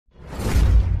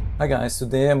Hi guys,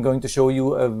 today I'm going to show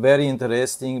you a very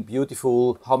interesting,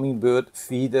 beautiful hummingbird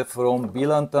feeder from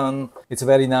Bilantan. It's a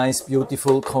very nice,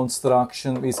 beautiful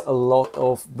construction with a lot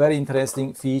of very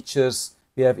interesting features.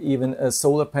 We have even a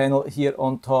solar panel here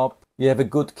on top. We have a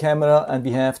good camera and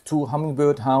we have two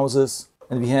hummingbird houses.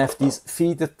 And we have this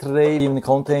feeder tray, even a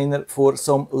container for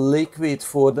some liquid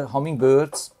for the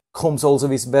hummingbirds. Comes also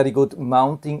with very good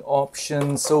mounting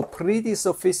options, so pretty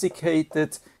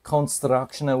sophisticated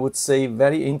construction, I would say.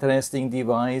 Very interesting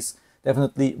device,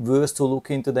 definitely worth to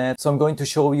look into that. So I'm going to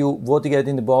show you what you get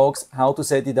in the box, how to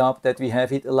set it up that we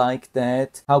have it like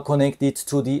that, how connect it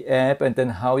to the app, and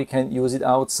then how you can use it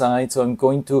outside. So I'm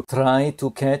going to try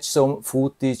to catch some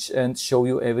footage and show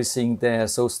you everything there,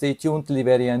 so stay tuned till the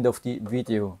very end of the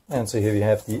video. And so here we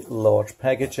have the large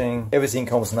packaging. Everything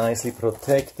comes nicely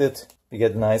protected. We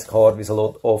get a nice card with a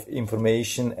lot of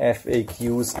information,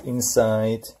 FAQs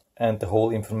inside, and the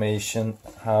whole information,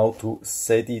 how to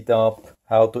set it up,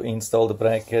 how to install the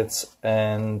brackets,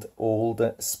 and all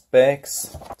the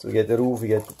specs. So we get the roof, we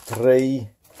get the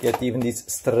tray, get even this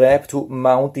strap to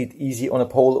mount it easy on a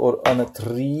pole or on a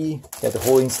tree. Get the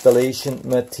whole installation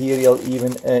material,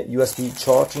 even a USB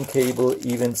charging cable,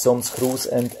 even some screws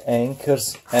and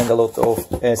anchors, and a lot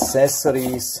of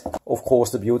accessories. Of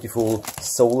course, the beautiful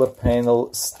solar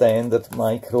panel, standard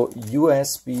micro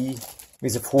USB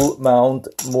with a full mount,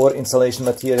 more installation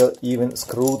material, even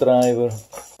screwdriver.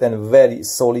 Then a very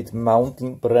solid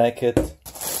mounting bracket,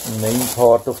 main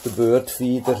part of the bird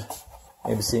feeder.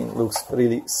 Everything looks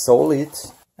really solid.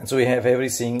 And so we have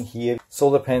everything here.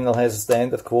 Solar panel has a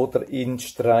standard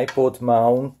 1/4-inch tripod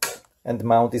mount, and the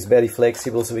mount is very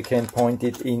flexible, so we can point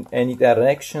it in any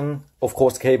direction. Of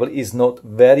course, the cable is not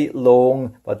very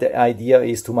long, but the idea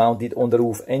is to mount it on the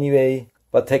roof anyway.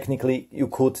 But technically you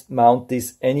could mount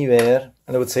this anywhere.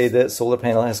 And I would say the solar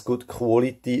panel has good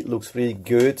quality, looks really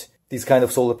good. These kind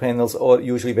of solar panels are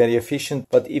usually very efficient,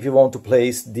 but if you want to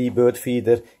place the bird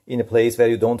feeder in a place where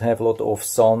you don't have a lot of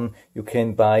sun, you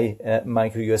can buy a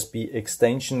micro USB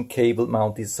extension cable,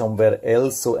 mount it somewhere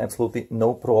else, so absolutely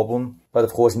no problem. But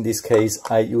of course in this case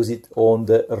I use it on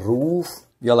the roof.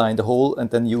 We align the hole and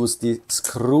then use the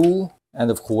screw, and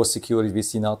of course secure it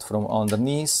with the nut from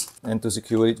underneath. And to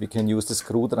secure it we can use the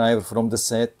screwdriver from the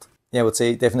set. Yeah, I would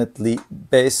say definitely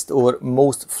best or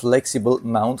most flexible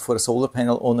mount for a solar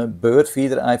panel on a bird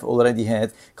feeder. I've already had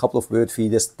a couple of bird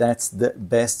feeders. That's the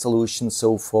best solution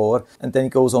so far. And then it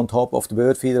goes on top of the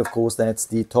bird feeder. Of course, that's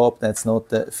the top. That's not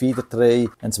the feeder tray.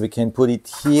 And so we can put it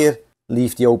here,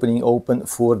 leave the opening open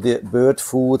for the bird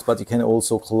food, but you can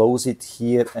also close it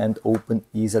here and open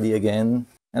easily again.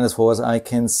 And as far as I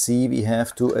can see, we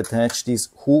have to attach these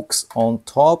hooks on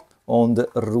top, on the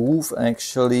roof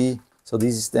actually. So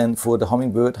this is then for the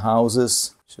hummingbird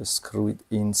houses. Just screw it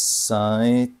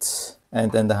inside.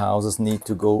 And then the houses need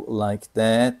to go like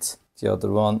that. The other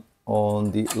one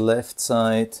on the left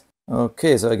side.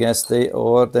 Okay, so I guess they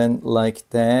are then like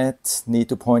that. Need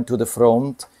to point to the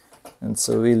front. And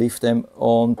so we lift them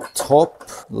on top.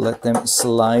 Let them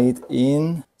slide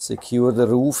in. Secure the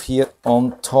roof here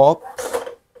on top.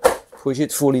 Push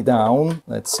it fully down.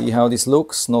 Let's see how this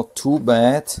looks. Not too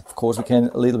bad. Of course we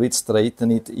can a little bit straighten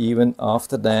it even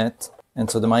after that. And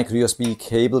so the micro USB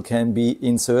cable can be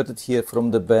inserted here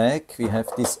from the back. We have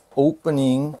this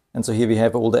opening, and so here we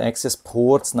have all the access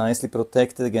ports nicely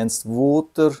protected against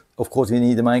water. Of course we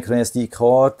need a micro SD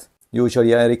card.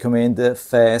 Usually I recommend a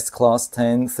fast class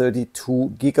 10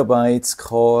 32 gigabytes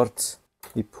card.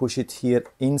 We push it here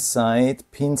inside.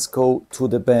 Pins go to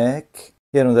the back.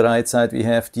 Here on the right side we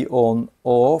have the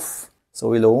on-off. So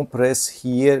we long press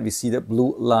here, we see the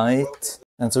blue light.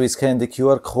 And so we scan the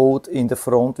QR code in the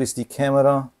front with the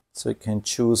camera. So you can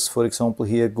choose, for example,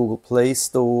 here Google Play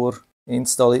Store.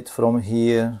 Install it from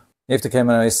here. If the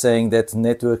camera is saying that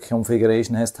network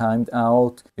configuration has timed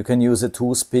out, you can use a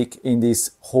toothpick in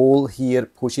this hole here,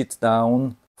 push it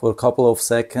down for a couple of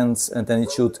seconds, and then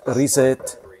it should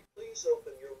reset.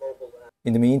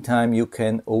 In the meantime, you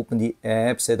can open the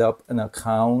app, set up an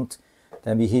account.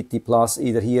 Then we hit the plus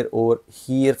either here or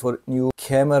here for new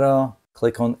camera.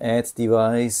 Click on add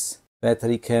device,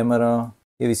 battery camera.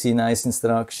 Here we see nice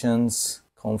instructions.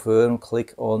 Confirm,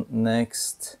 click on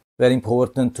next. Very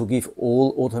important to give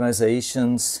all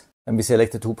authorizations. And we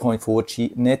select the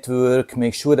 2.4G network.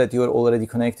 Make sure that you are already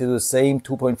connected to the same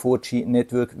 2.4G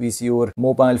network with your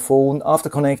mobile phone. After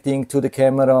connecting to the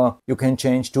camera, you can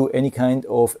change to any kind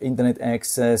of internet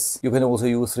access. You can also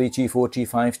use 3G, 4G,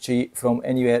 5G from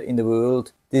anywhere in the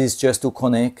world. This is just to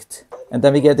connect. And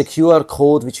then we get the QR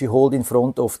code which we hold in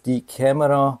front of the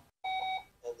camera.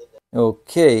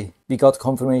 Okay, we got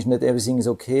confirmation that everything is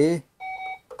okay.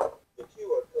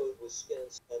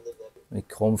 We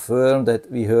confirm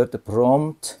that we heard the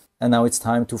prompt, and now it's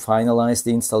time to finalize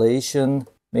the installation.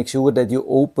 Make sure that you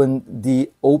open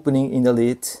the opening in the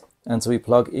lid, and so we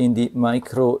plug in the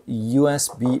micro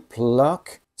USB plug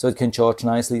so it can charge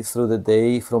nicely through the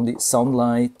day from the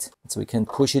sunlight. So we can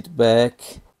push it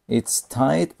back. It's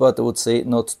tight, but I would say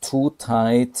not too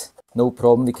tight. No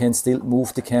problem, we can still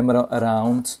move the camera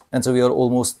around. And so we are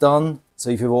almost done. So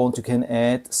if you want, you can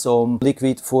add some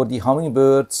liquid for the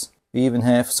hummingbirds. We even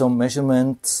have some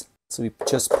measurements. So we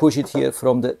just push it here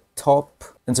from the top.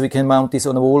 And so we can mount this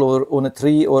on a wall or on a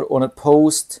tree or on a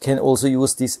post. You can also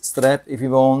use this strap if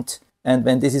you want. And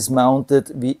when this is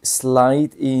mounted, we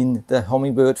slide in the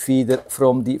hummingbird feeder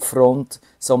from the front,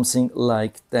 something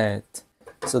like that.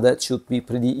 So that should be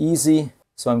pretty easy.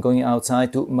 So I'm going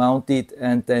outside to mount it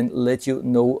and then let you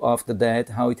know after that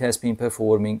how it has been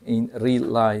performing in real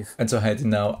life. And so I had it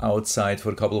now outside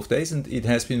for a couple of days and it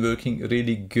has been working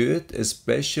really good,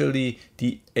 especially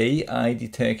the AI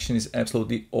detection is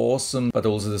absolutely awesome, but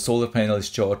also the solar panel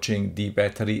is charging the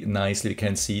battery nicely. You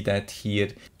can see that here,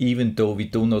 even though we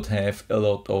do not have a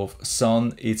lot of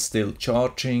sun, it's still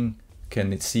charging.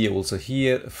 Can see also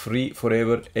here, free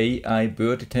forever AI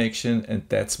bird detection, and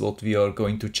that's what we are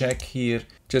going to check here.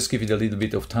 Just give it a little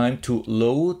bit of time to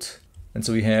load. And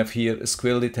so we have here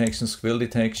squirrel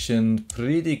detection,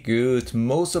 pretty good.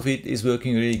 Most of it is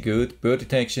working really good. Bird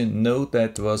detection, no,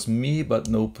 that was me, but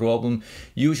no problem.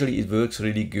 Usually it works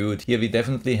really good. Here we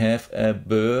definitely have a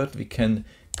bird. We can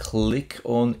click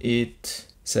on it.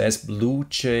 Says blue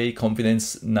jay,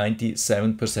 confidence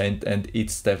 97%, and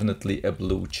it's definitely a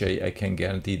blue jay. I can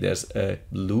guarantee there's a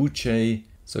blue jay.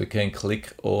 So you can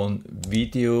click on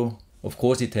video. Of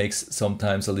course it takes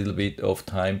sometimes a little bit of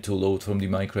time to load from the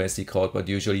micro SD card, but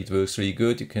usually it works really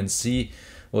good. You can see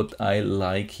what I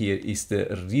like here is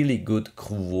the really good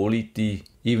quality,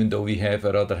 even though we have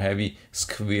a rather heavy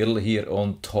squirrel here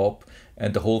on top.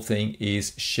 And the whole thing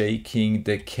is shaking.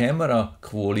 The camera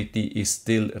quality is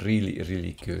still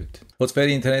really good. What's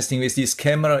very interesting with this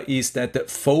camera is that the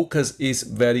focus is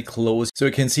very close. So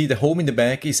you can see the home in the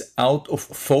back is out of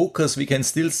focus. We can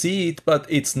still see it, but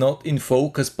it's not in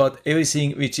focus. But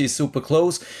everything which is super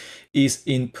close is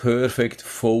in perfect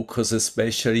focus,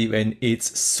 especially when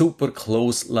it's super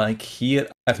close like here.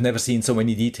 I've never seen so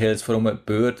many details from a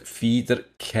bird feeder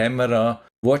camera.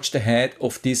 Watch the head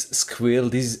of this squirrel.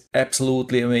 This is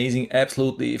absolutely amazing,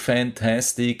 absolutely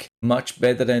fantastic. Much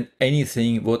better than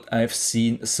anything what I've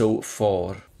seen so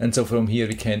far. And so from here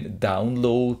we can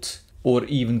download or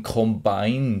even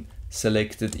combine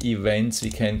selected events. We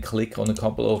can click on a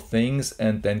couple of things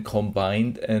and then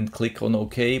combine and click on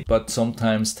OK, but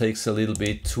sometimes takes a little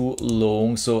bit too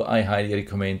long. So I highly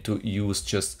recommend to use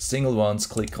just single ones.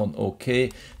 Click on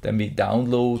OK, then we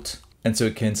download. And so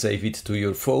you can save it to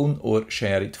your phone or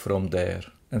share it from there.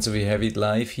 And so we have it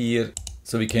live here.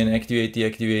 So we can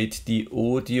deactivate the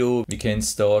audio. We can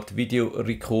start video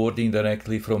recording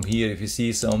directly from here. If you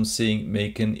see something,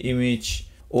 make an image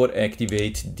or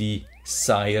activate the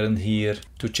siren here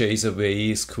to chase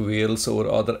away squirrels or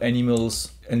other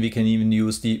animals. And we can even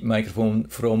use the microphone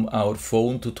from our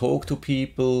phone to talk to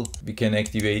people. We can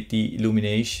activate the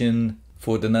illumination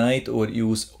for the night or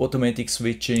use automatic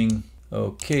switching.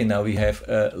 Okay, now we have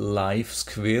a live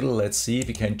squirrel. Let's see if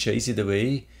we can chase it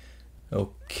away.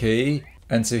 Okay,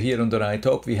 and so here on the right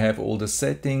top we have all the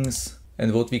settings.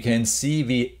 And what we can see,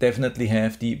 we definitely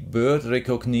have the bird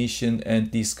recognition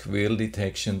and the squirrel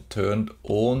detection turned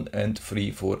on and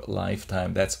free for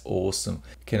lifetime. That's awesome.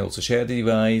 You can also share the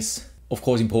device. Of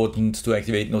course, important to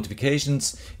activate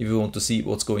notifications if you want to see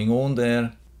what's going on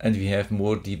there. And we have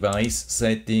more device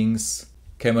settings.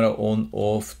 Camera on,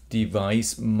 off,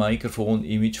 device, microphone,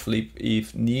 image flip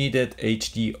if needed,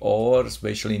 HDR,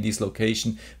 especially in this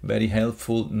location, very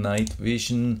helpful, night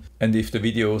vision. And if the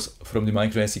videos from the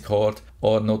micro SD card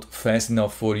are not fast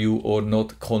enough for you or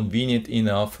not convenient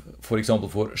enough, for example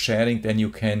for sharing, then you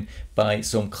can buy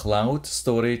some cloud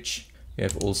storage. We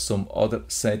have also some other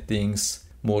settings,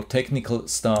 more technical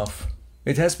stuff.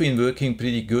 It has been working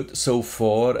pretty good so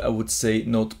far. I would say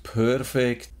not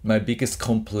perfect. My biggest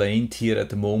complaint here at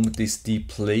the moment is the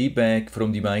playback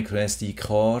from the micro SD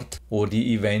card or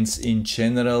the events in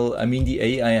general. I mean, the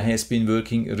AI has been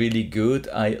working really good.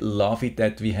 I love it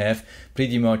that we have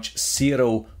pretty much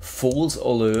 0 false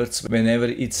alerts. Whenever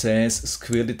it says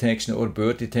squirrel detection or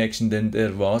bird detection, then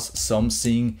there was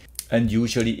something, and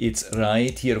usually it's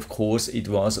right. Here of course it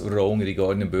was wrong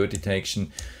regarding bird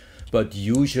detection. But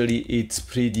usually it's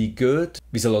pretty good.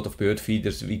 With a lot of bird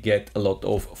feeders we get a lot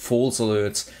of false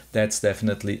alerts. That's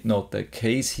definitely not the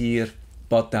case here.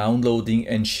 but downloading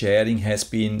and sharing has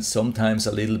been sometimes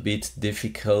a little bit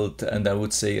difficult, and I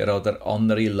would say rather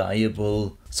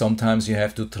unreliable. Sometimes you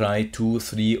have to try 2,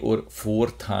 3 or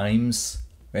 4 times.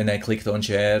 When I clicked on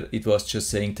share, it was just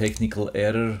saying technical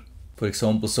error. For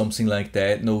example, something like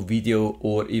that, no video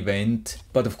or event.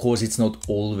 But of course it's not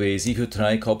always. If you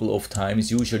try a couple of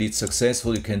times, usually it's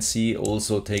successful. You can see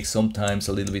also takes sometimes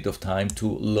a little bit of time to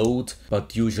load,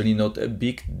 but usually not a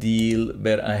big deal.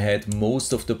 Where I had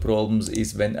most of the problems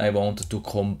is when I wanted to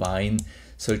combine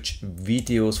such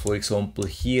videos. For example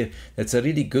here, that's a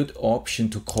really good option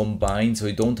to combine, so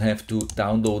you don't have to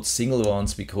download single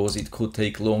ones because it could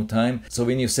take a long time. So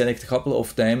when you select a couple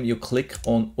of them, you click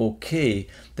on OK,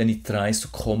 then it tries to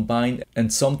combine,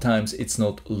 and sometimes it's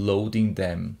not loading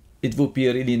them. It would be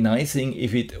a really nice thing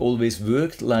if it always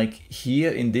worked like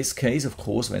here in this case. Of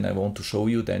course, when I want to show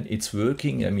you, then it's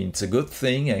working. I mean, it's a good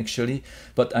thing actually,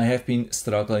 but I have been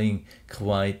struggling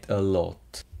quite a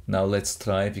lot. Now let's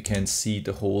try if you can see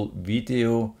the whole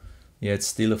video. Yeah, it's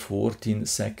still a 14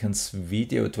 seconds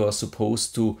video. It was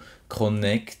supposed to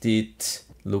connect it.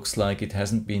 Looks like it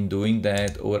hasn't been doing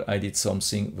that, or I did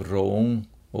something wrong.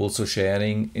 Also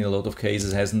sharing in a lot of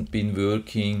cases hasn't been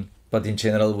working. But in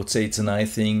general, I would say it's a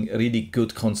nice thing, really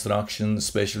good construction,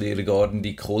 especially regarding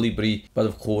the colibri. But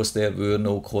of course, there were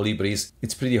no colibris.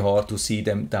 It's pretty hard to see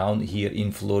them down here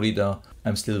in Florida.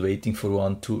 I'm still waiting for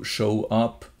one to show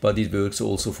up, but it works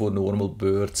also for normal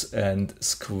birds and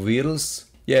squirrels.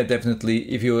 Yeah,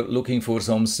 definitely, if you're looking for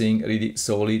something really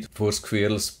solid for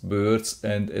squirrels, birds,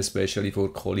 and especially for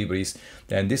colibris,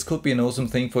 then this could be an awesome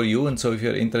thing for you. And so if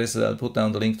you're interested, I'll put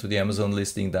down the link to the Amazon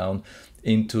listing down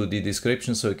into the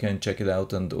description, so you can check it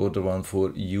out and order one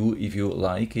for you if you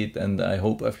like it. And I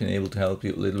hope I've been able to help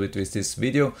you a little bit with this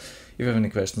video. If you have any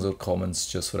questions or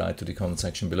comments, just write to the comment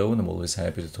section below, and I'm always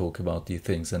happy to talk about these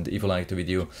things. And if you liked the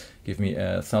video, give me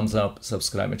a thumbs up,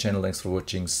 subscribe my channel. Thanks for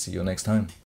watching. See you next time.